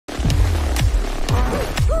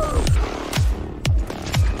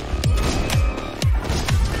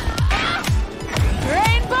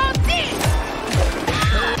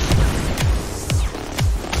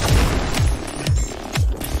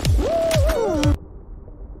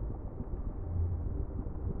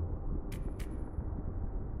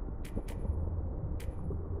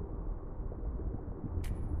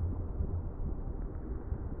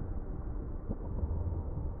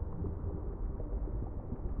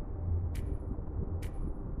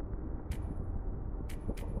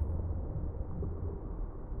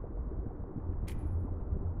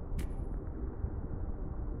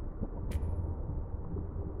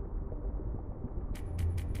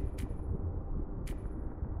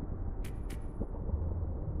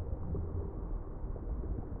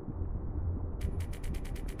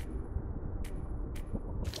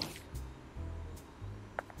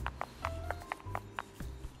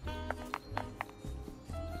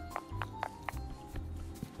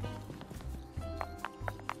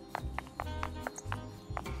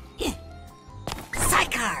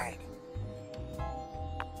card.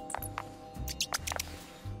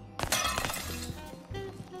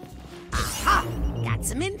 Aha! Got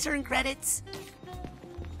some intern credits.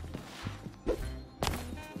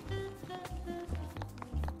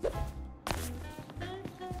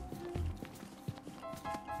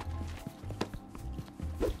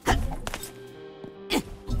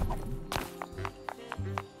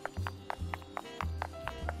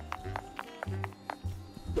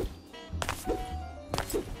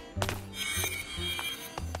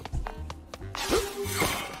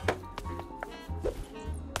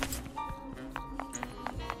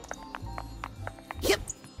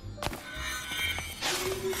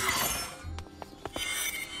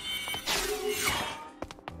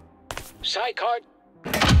 Psycard.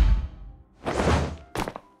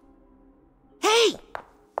 Hey!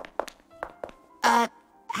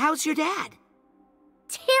 How's your dad?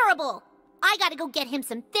 Terrible! I gotta go get him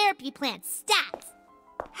some therapy plant stats.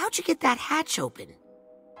 How'd you get that hatch open?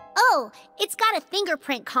 Oh, it's got a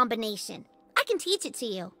fingerprint combination. I can teach it to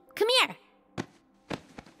you. Come here.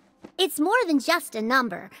 It's more than just a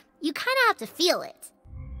number. You kinda have to feel it.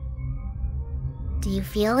 Do you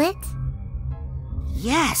feel it?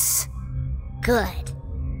 Yes. Good.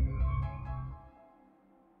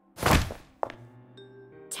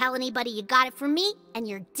 Tell anybody you got it from me, and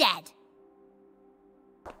you're dead.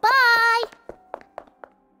 Bye!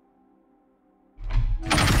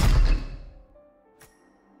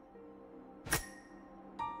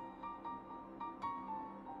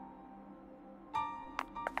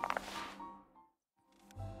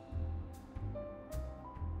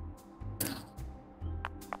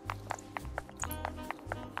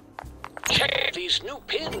 Check these new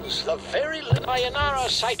pins, the very Sayonara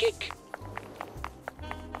Psychic.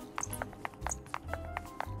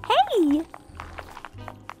 Hey!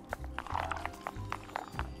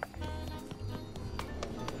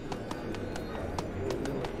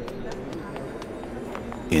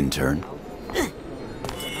 Intern.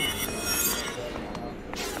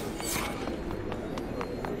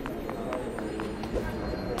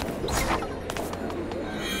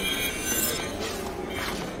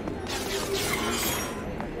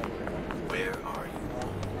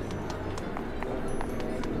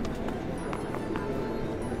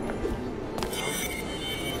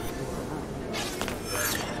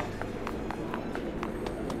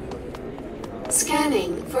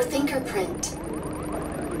 Scanning for fingerprint.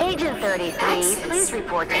 Agent 33, Access please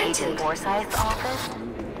report to granted. Agent Forsyth's office.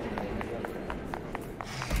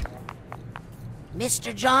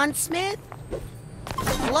 Mr. John Smith?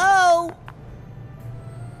 Hello?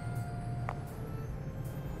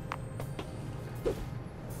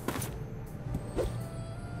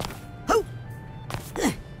 Ho!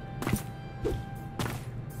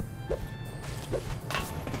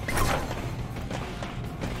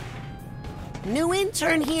 New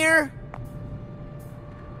intern here.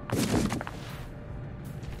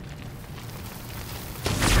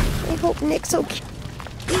 I hope Nick's okay.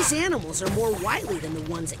 These animals are more wily than the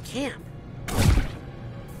ones at camp.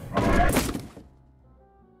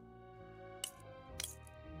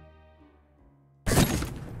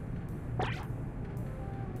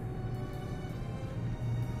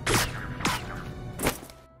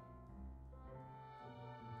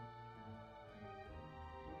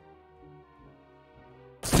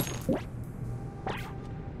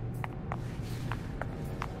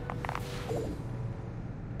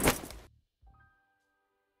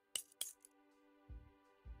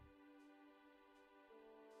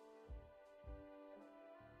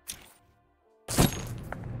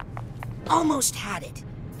 Almost had it.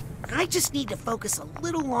 I just need to focus a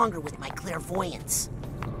little longer with my clairvoyance.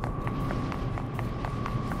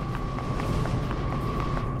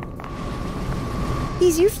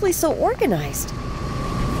 He's usually so organized.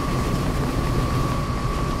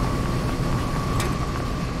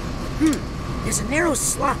 There's a narrow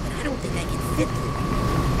slot, but I don't think I can fit through it.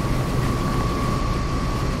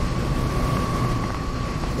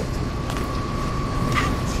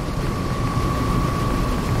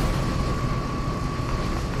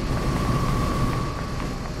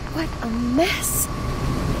 What a mess.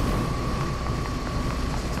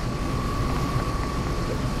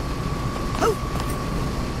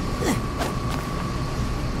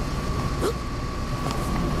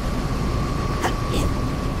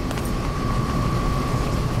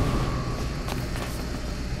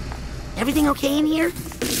 Everything okay in here?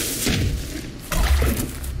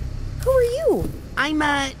 Who are you? I'm,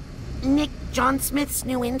 Nick John Smith's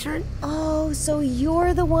new intern. Oh, so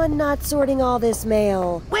you're the one not sorting all this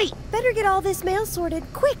mail. Wait! Better get all this mail sorted,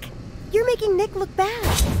 quick! You're making Nick look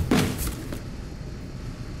bad.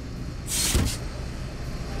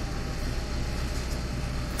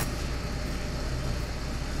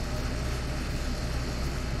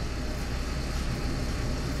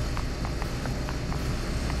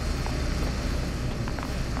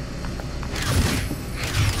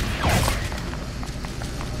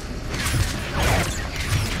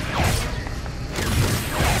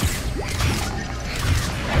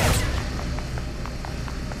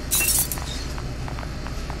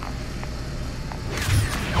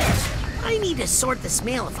 to sort this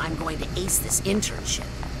mail if I'm going to ace this internship.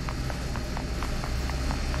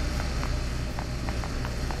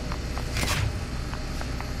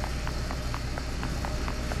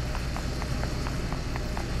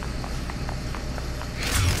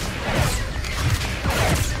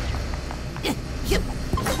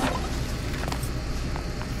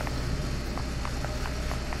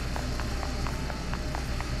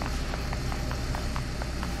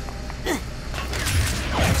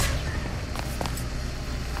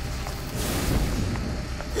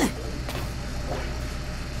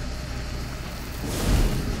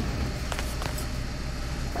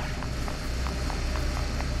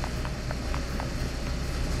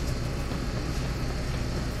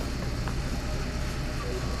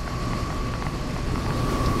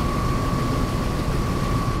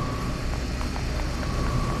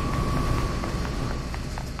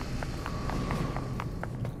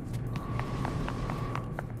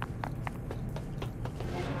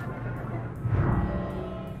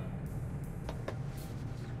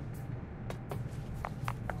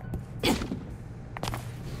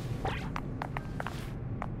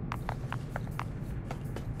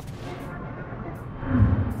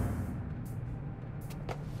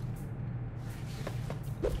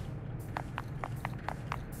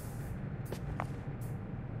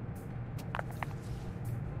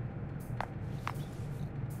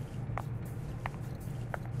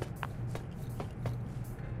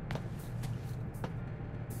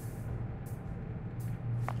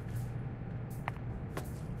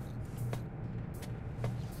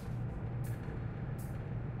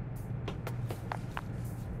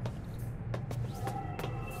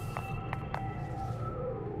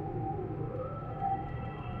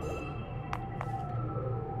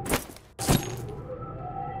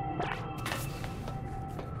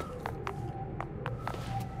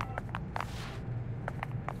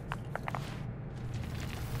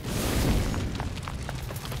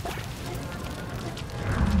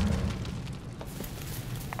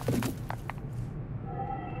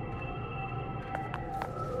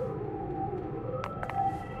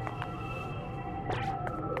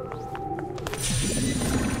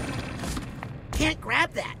 Can't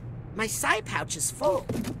grab that. My side pouch is full.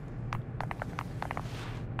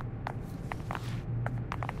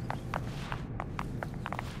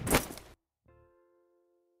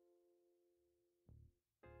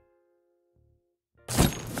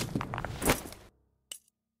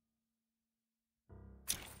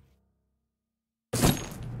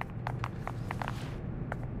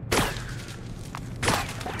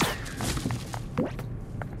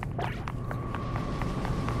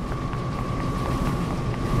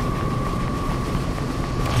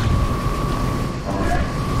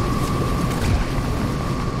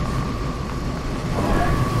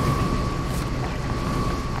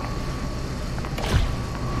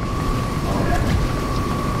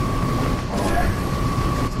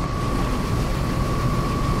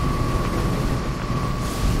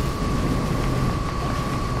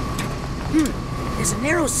 There's a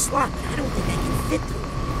narrow slot, but I don't think I can fit through it.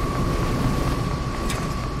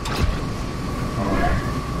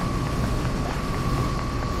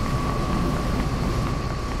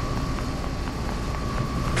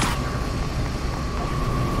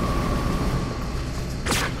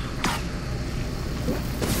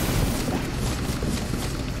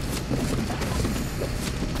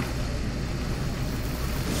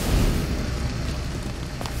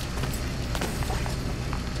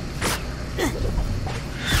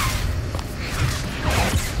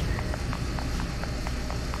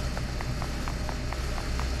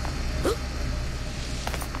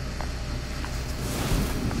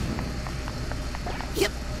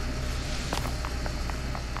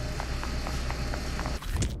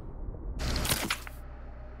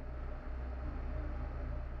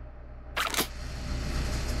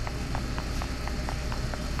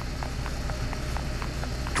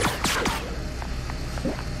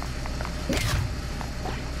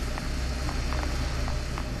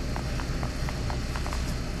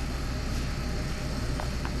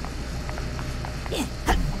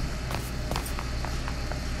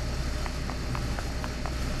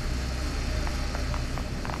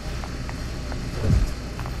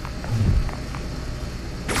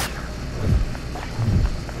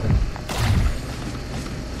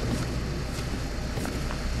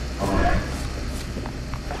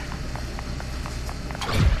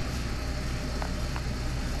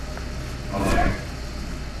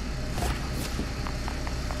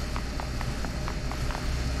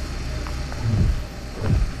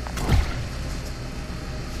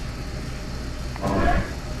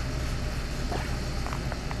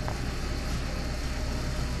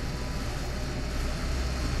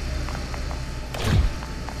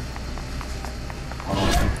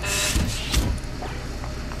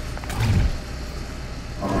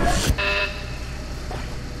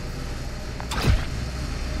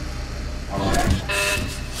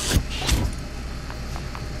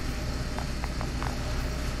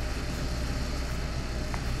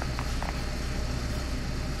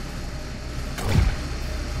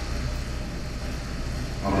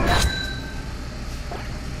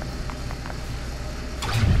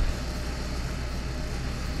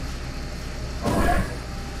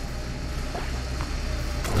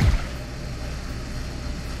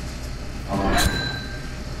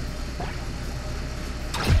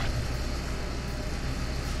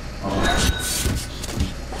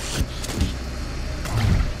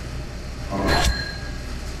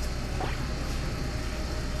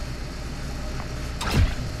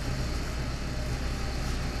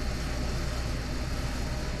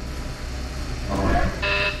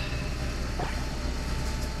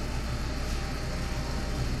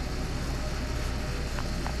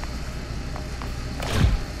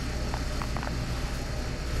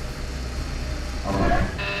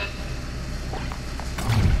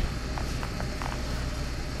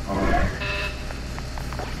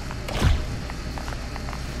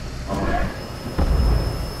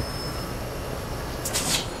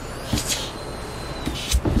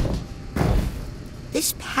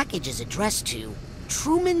 This package is addressed to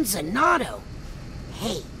Truman Zanotto.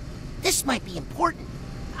 Hey, this might be important.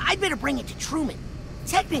 I'd better bring it to Truman.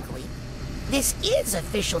 Technically, this is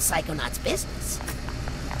official Psychonauts business.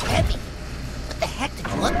 Heavy. What the heck did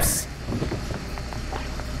you... Whoops.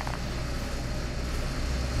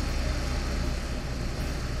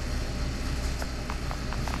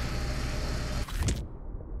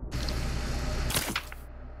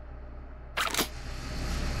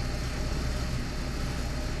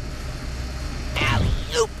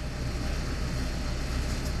 Alley-oop.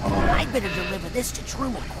 I'd better deliver this to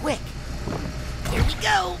Truman quick. Here we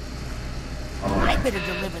go. I'd better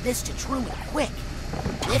deliver this to Truman quick.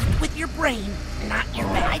 Lift with your brain, not your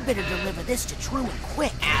back. I'd better deliver this to Truman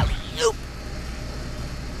quick. Alley-oop.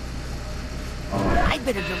 I'd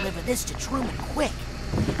better deliver this to Truman quick.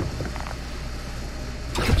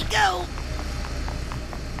 Here we go.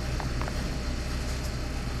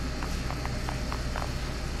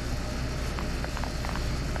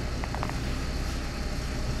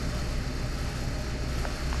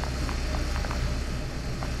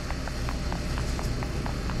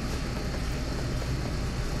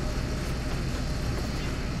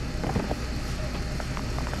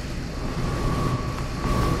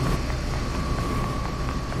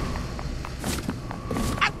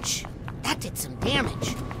 Did some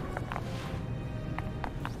damage.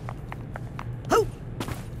 Hoo!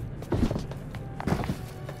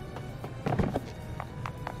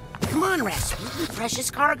 Come on, Rasputin, precious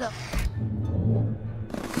cargo.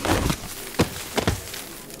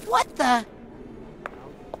 What the?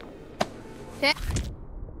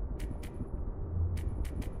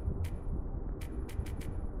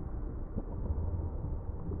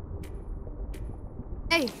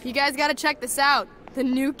 Hey, you guys gotta check this out. The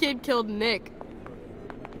new kid killed Nick.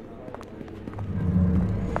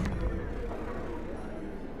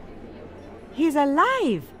 He's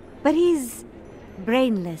alive, but he's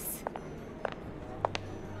brainless.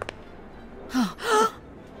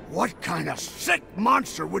 What kind of sick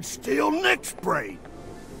monster would steal Nick's brain?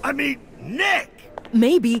 I mean, Nick!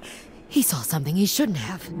 Maybe he saw something he shouldn't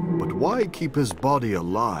have. But why keep his body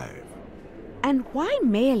alive? And why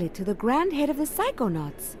mail it to the Grand Head of the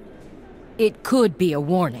Psychonauts? It could be a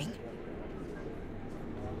warning.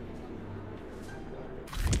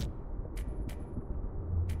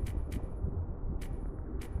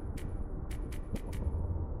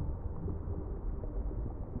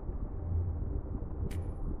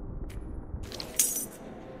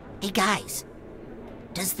 Hey guys,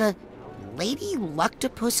 does the Lady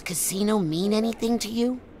Luctopus Casino mean anything to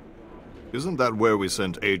you? Isn't that where we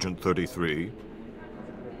sent Agent 33?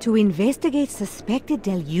 To investigate suspected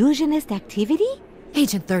delusionist activity?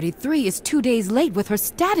 Agent 33 is 2 days late with her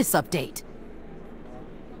status update.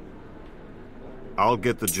 I'll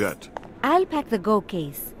get the jet. I'll pack the go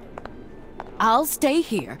case. I'll stay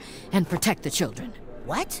here and protect the children.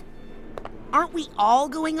 What? Aren't we all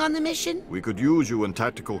going on the mission? We could use you in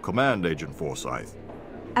tactical command, Agent Forsyth.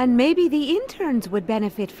 And maybe the interns would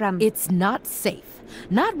benefit from... It's not safe.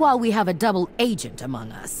 Not while we have a double agent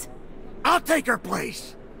among us. I'll take her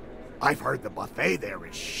place. I've heard the buffet there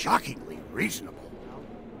is shockingly reasonable.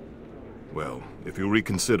 Well, if you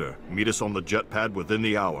reconsider, meet us on the jet pad within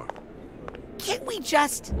the hour. Can't we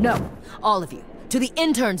just... No, all of you, to the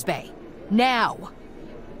interns' bay. Now!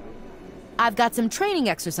 I've got some training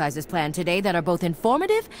exercises planned today that are both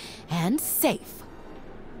informative and safe.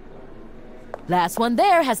 Last one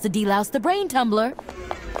there has to delouse the brain tumbler.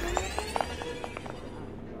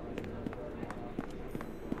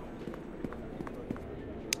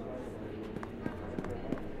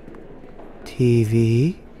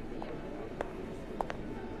 TV?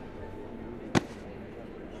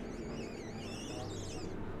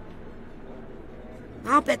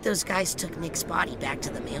 I'll bet those guys took Nick's body back to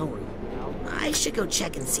the mailroom. I should go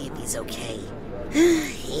check and see if he's okay.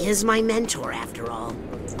 He is my mentor, after all.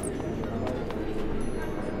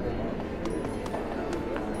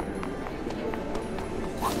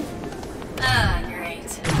 Ah,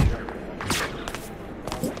 great.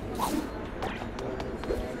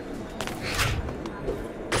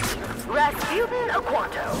 Rasputin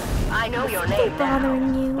Aquanto. I know your name now.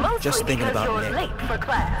 bothering you? Mostly Just thinking because about you're Nick. late for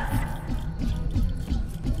class.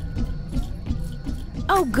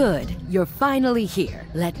 Oh, good. You're finally here.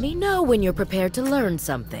 Let me know when you're prepared to learn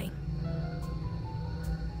something.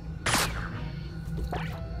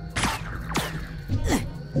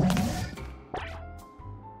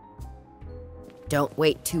 Don't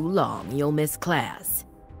wait too long. You'll miss class.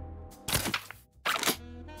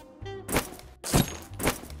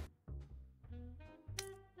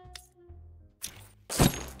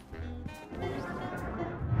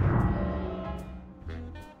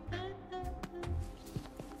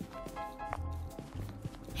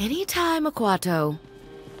 Anytime, Aquato.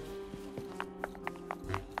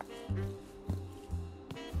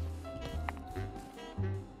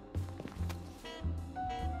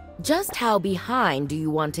 Just how behind do you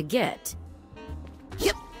want to get?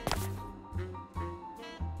 Yep.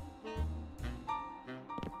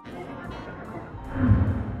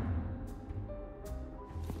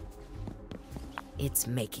 It's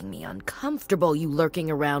making me uncomfortable, you lurking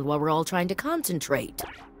around while we're all trying to concentrate.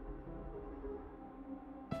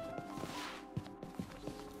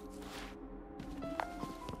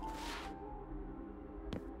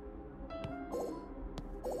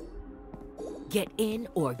 Get in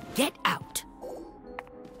or get out.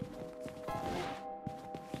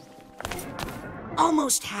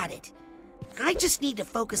 Almost had it. I just need to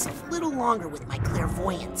focus a little longer with my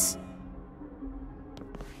clairvoyance.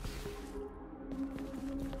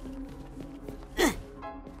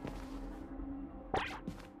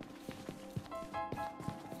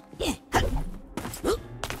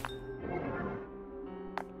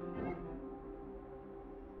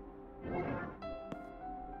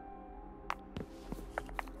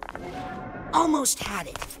 Almost had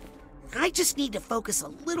it. I just need to focus a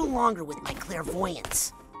little longer with my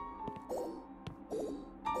clairvoyance.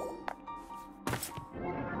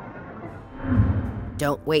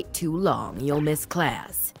 Don't wait too long, you'll miss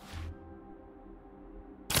class.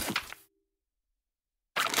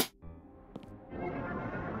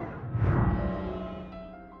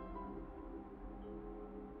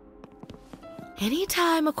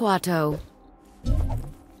 Anytime, Aquato.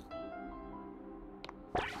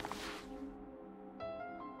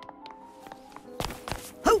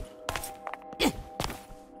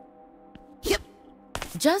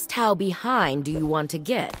 Just how behind do you want to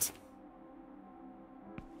get?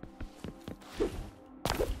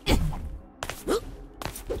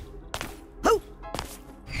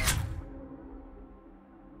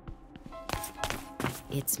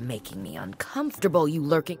 It's making me uncomfortable, you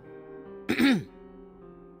lurking...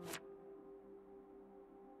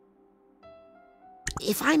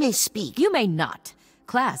 If I may speak... You may not.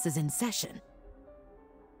 Class is in session.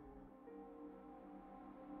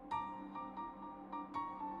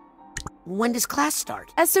 When does class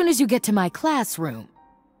start? As soon as you get to my classroom.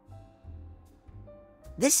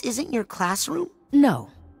 This isn't your classroom?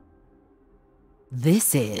 No.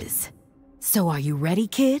 This is. So are you ready,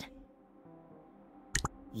 kid?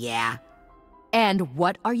 Yeah. And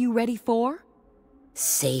what are you ready for?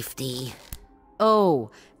 Safety.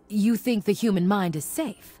 Oh, you think the human mind is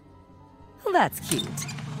safe? Well, that's cute.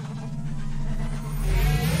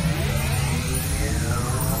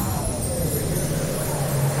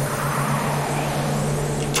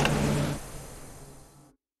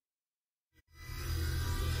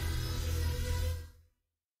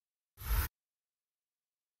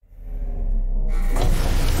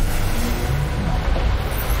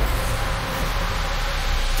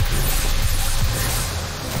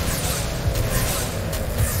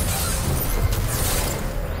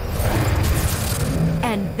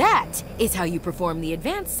 And that is how you perform the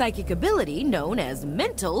advanced psychic ability known as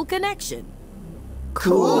mental connection.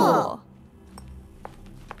 Cool.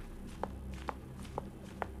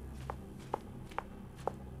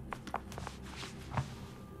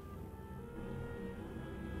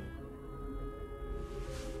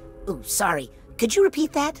 Ooh, sorry. Could you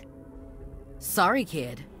repeat that? Sorry,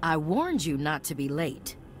 kid. I warned you not to be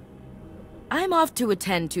late. I'm off to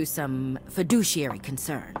attend to some fiduciary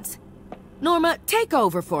concerns. Norma, take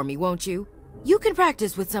over for me, won't you? You can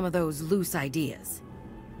practice with some of those loose ideas.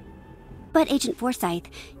 But Agent Forsyth,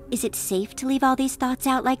 is it safe to leave all these thoughts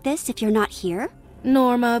out like this if you're not here?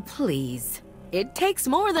 Norma, please. It takes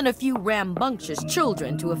more than a few rambunctious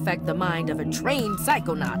children to affect the mind of a trained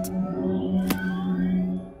psychonaut.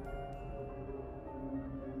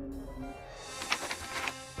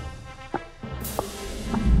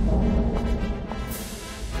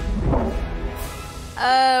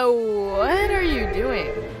 What are you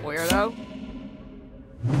doing, weirdo?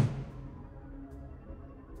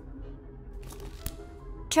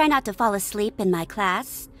 Try not to fall asleep in my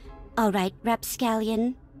class. All right,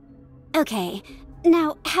 Rapscallion. Okay,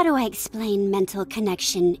 now how do I explain mental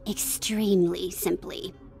connection extremely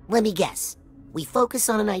simply? Let me guess. We focus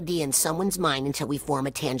on an idea in someone's mind until we form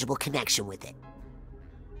a tangible connection with it.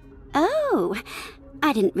 Oh,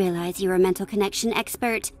 I didn't realize you were a mental connection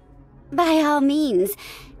expert. By all means,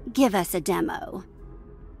 give us a demo.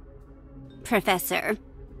 Professor.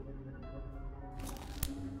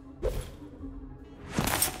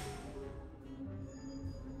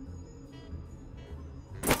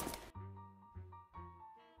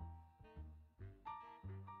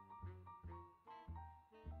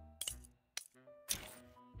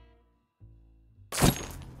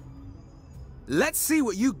 Let's see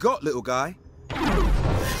what you got, little guy.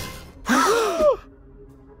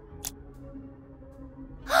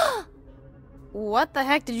 What the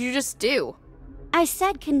heck did you just do? I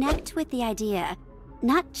said connect with the idea,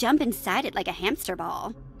 not jump inside it like a hamster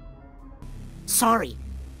ball. Sorry.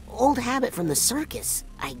 Old habit from the circus,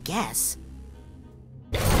 I guess.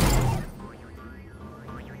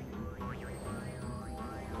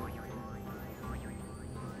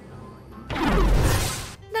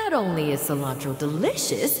 Not only is cilantro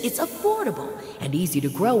delicious, it's affordable and easy to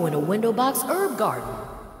grow in a window box herb garden.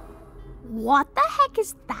 What the heck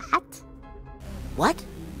is that? What?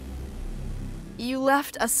 You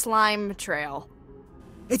left a slime trail.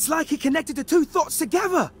 It's like he connected the two thoughts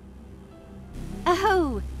together.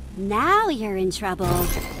 Oh, now you're in trouble.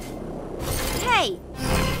 Hey,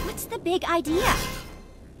 what's the big idea?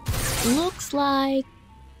 Looks like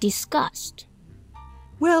disgust.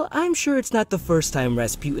 Well, I'm sure it's not the first time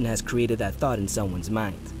Rasputin has created that thought in someone's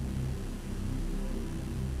mind.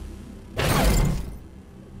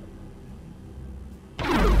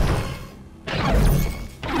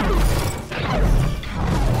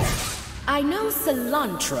 I know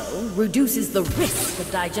cilantro reduces the risk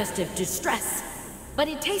of digestive distress, but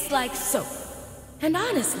it tastes like soap. And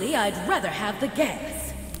honestly, I'd rather have the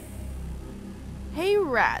gas. Hey,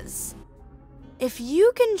 Raz. If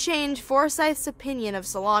you can change Forsyth's opinion of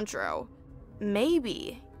cilantro,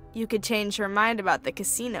 maybe you could change her mind about the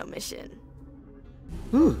casino mission.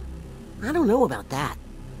 I don't know about that.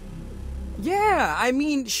 Yeah, I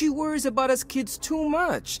mean, she worries about us kids too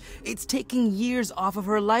much. It's taking years off of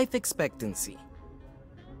her life expectancy.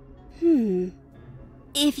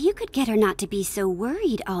 If you could get her not to be so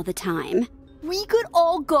worried all the time. We could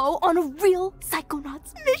all go on a real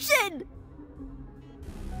Psychonauts mission!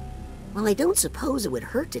 Well, I don't suppose it would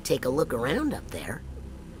hurt to take a look around up there.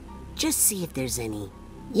 Just see if there's any,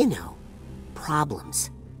 you know, problems.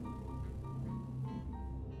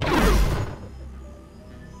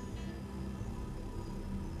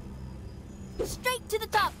 Straight to the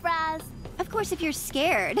top, Raz! Of course, if you're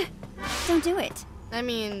scared, don't do it. I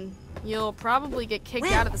mean, you'll probably get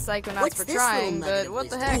kicked out of the Psychonauts for trying, but what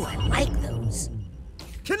the heck? Oh, I like those.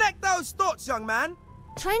 Connect those thoughts, young man.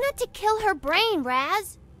 Try not to kill her brain,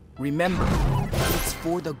 Raz. Remember, it's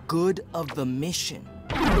for the good of the mission.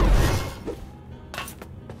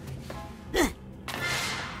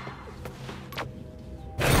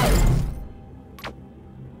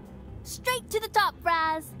 Straight to the top,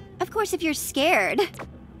 Raz. Of course, if you're scared,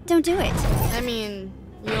 don't do it. I mean,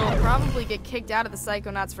 you'll probably get kicked out of the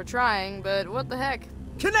Psychonauts for trying, but what the heck?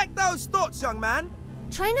 Connect those thoughts, young man.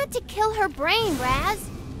 Try not to kill her brain, Raz.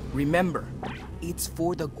 Remember, it's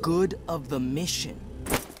for the good of the mission.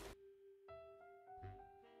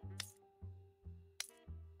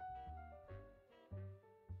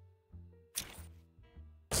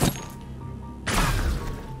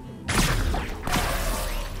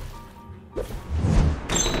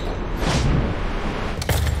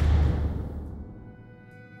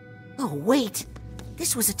 Oh, wait.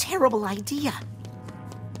 This was a terrible idea.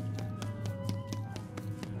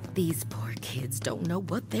 These poor kids don't know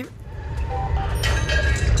what they're...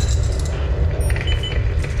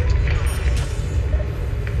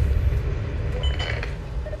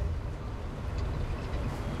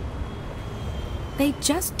 They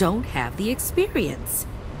just don't have the experience.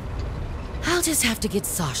 I'll just have to get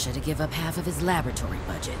Sasha to give up half of his laboratory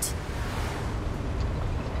budget.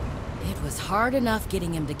 It was hard enough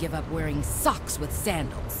getting him to give up wearing socks with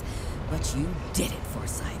sandals, but you did it,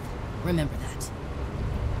 Forsyth. Remember that.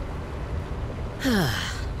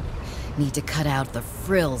 Need to cut out the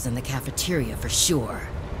frills in the cafeteria for sure.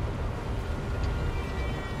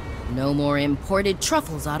 No more imported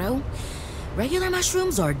truffles, Otto. Regular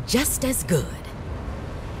mushrooms are just as good.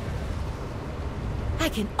 I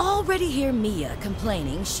can already hear Mia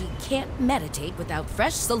complaining she can't meditate without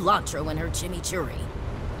fresh cilantro in her chimichurri.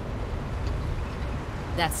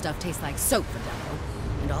 That stuff tastes like soap for Dumbo,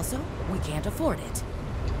 and also, we can't afford it.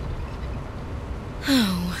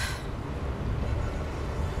 Oh.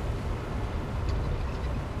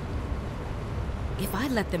 If I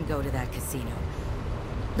let them go to that casino,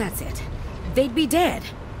 that's it. They'd be dead.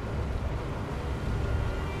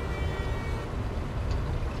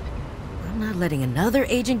 I'm not letting another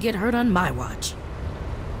agent get hurt on my watch.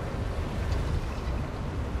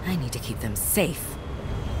 I need to keep them safe.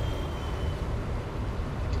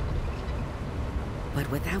 But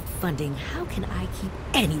without funding, how can I keep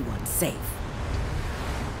anyone safe?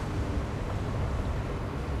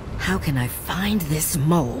 How can I find this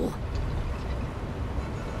mole?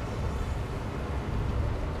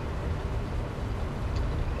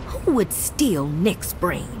 Who would steal Nick's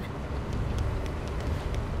brain?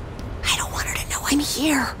 I'm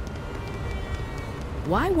here.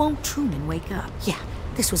 Why won't Truman wake up? Yeah,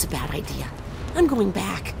 this was a bad idea. I'm going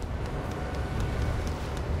back.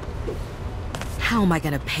 How am I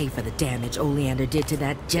gonna pay for the damage Oleander did to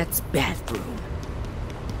that jet's bathroom?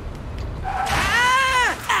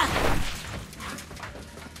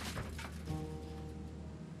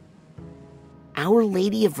 Our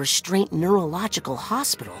Lady of Restraint Neurological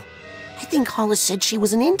Hospital. I think Hollis said she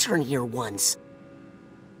was an intern here once.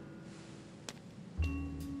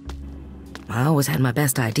 I always had my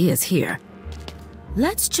best ideas here.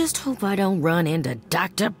 Let's just hope I don't run into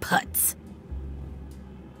Dr. Putz.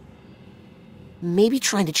 Maybe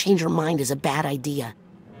trying to change her mind is a bad idea.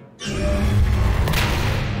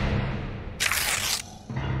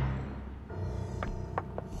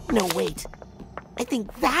 No, wait. I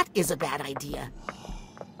think that is a bad idea.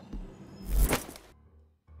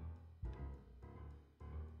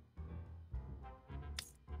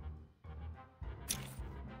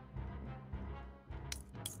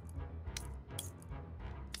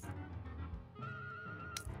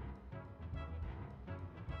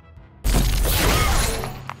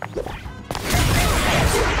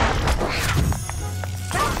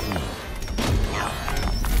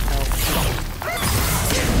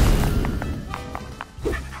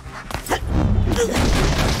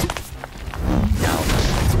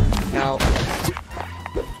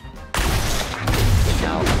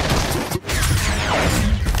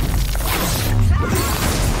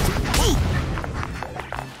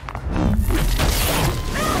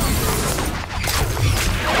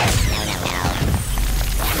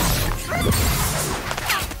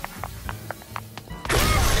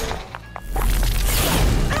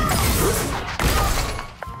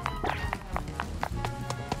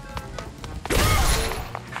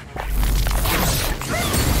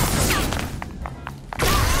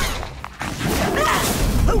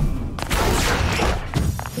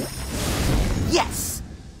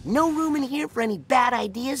 No room in here for any bad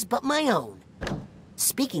ideas but my own.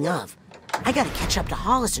 Speaking of, I gotta catch up to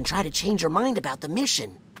Hollis and try to change her mind about the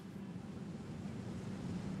mission.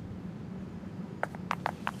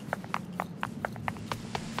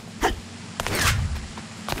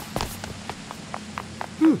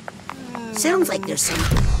 Sounds like there's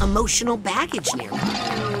some emotional baggage nearby.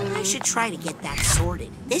 I should try to get that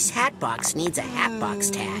sorted. This hat box needs a hat box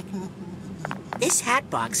tag. This hat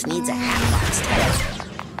box needs a hat box tag.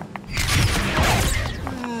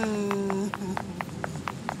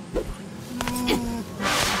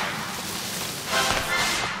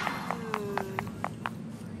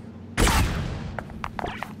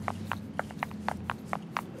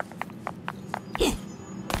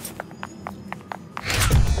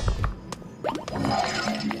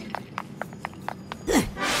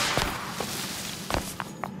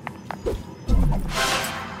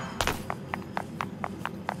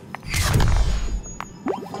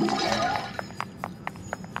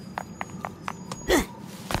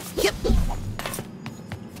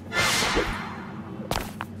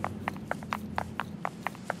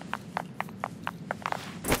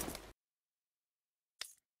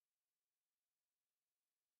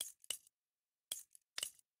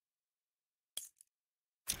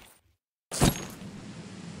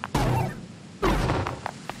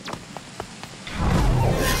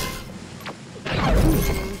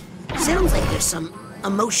 Sounds like there's some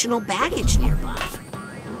emotional baggage nearby.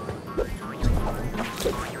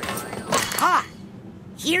 Aha!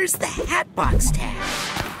 Here's the hat box tag.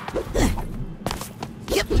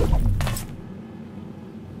 Yep.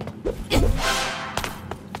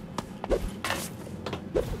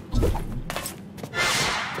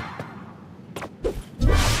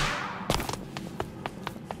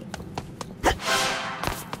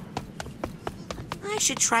 I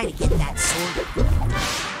should try to get that sorted.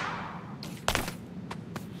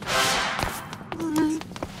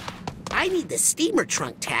 I need the steamer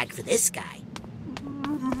trunk tag for this guy.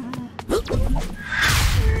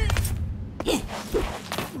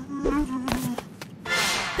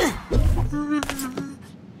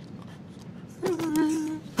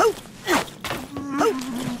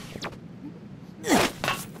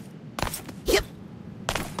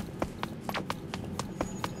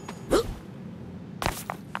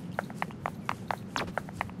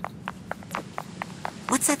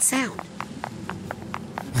 What's that sound?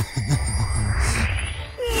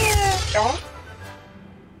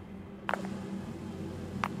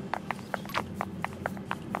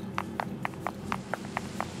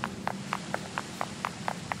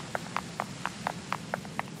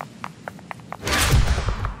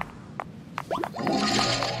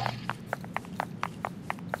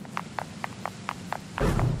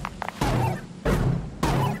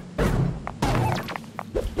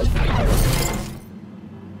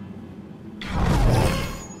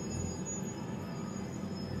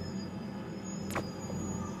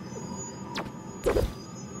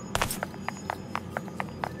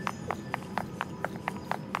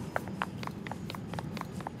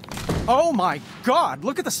 Oh my god,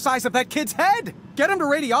 look at the size of that kid's head! Get him to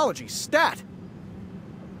radiology, stat!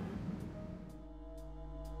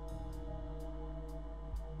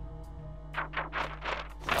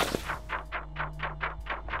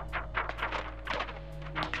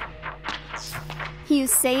 You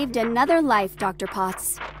saved another life, Dr.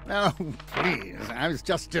 Potts. Oh, please. I was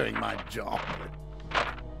just doing my job.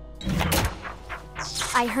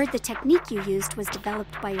 I heard the technique you used was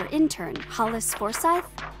developed by your intern, Hollis Forsyth?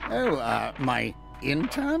 Oh, my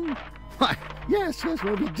intern? Why, yes,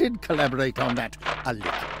 well, we did collaborate on that a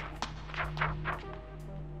little.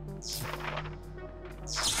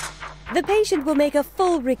 The patient will make a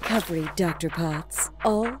full recovery, Dr. Potts.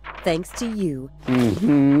 All thanks to you.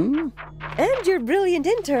 Mm-hmm. And your brilliant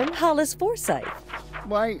intern, Hollis Forsyth.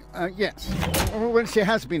 Why, yes. Well, she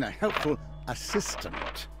has been a helpful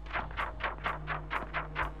assistant.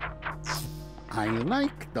 I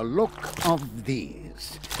like the look of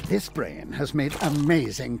these. This brain has made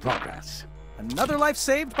amazing progress. Another life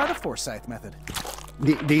saved by the Forsyth method.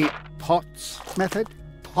 The Potts method?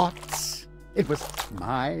 Potts? It was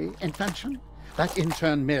my invention. That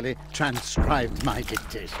intern merely transcribed my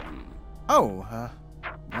dictation. Oh,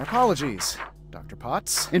 my apologies, Dr.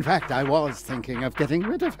 Potts. In fact, I was thinking of getting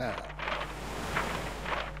rid of her.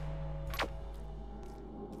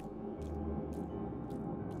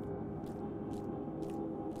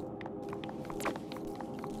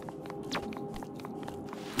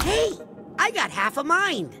 Hey, I got half a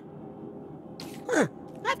mind. Huh,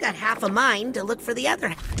 I've got half a mind to look for the other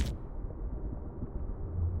half.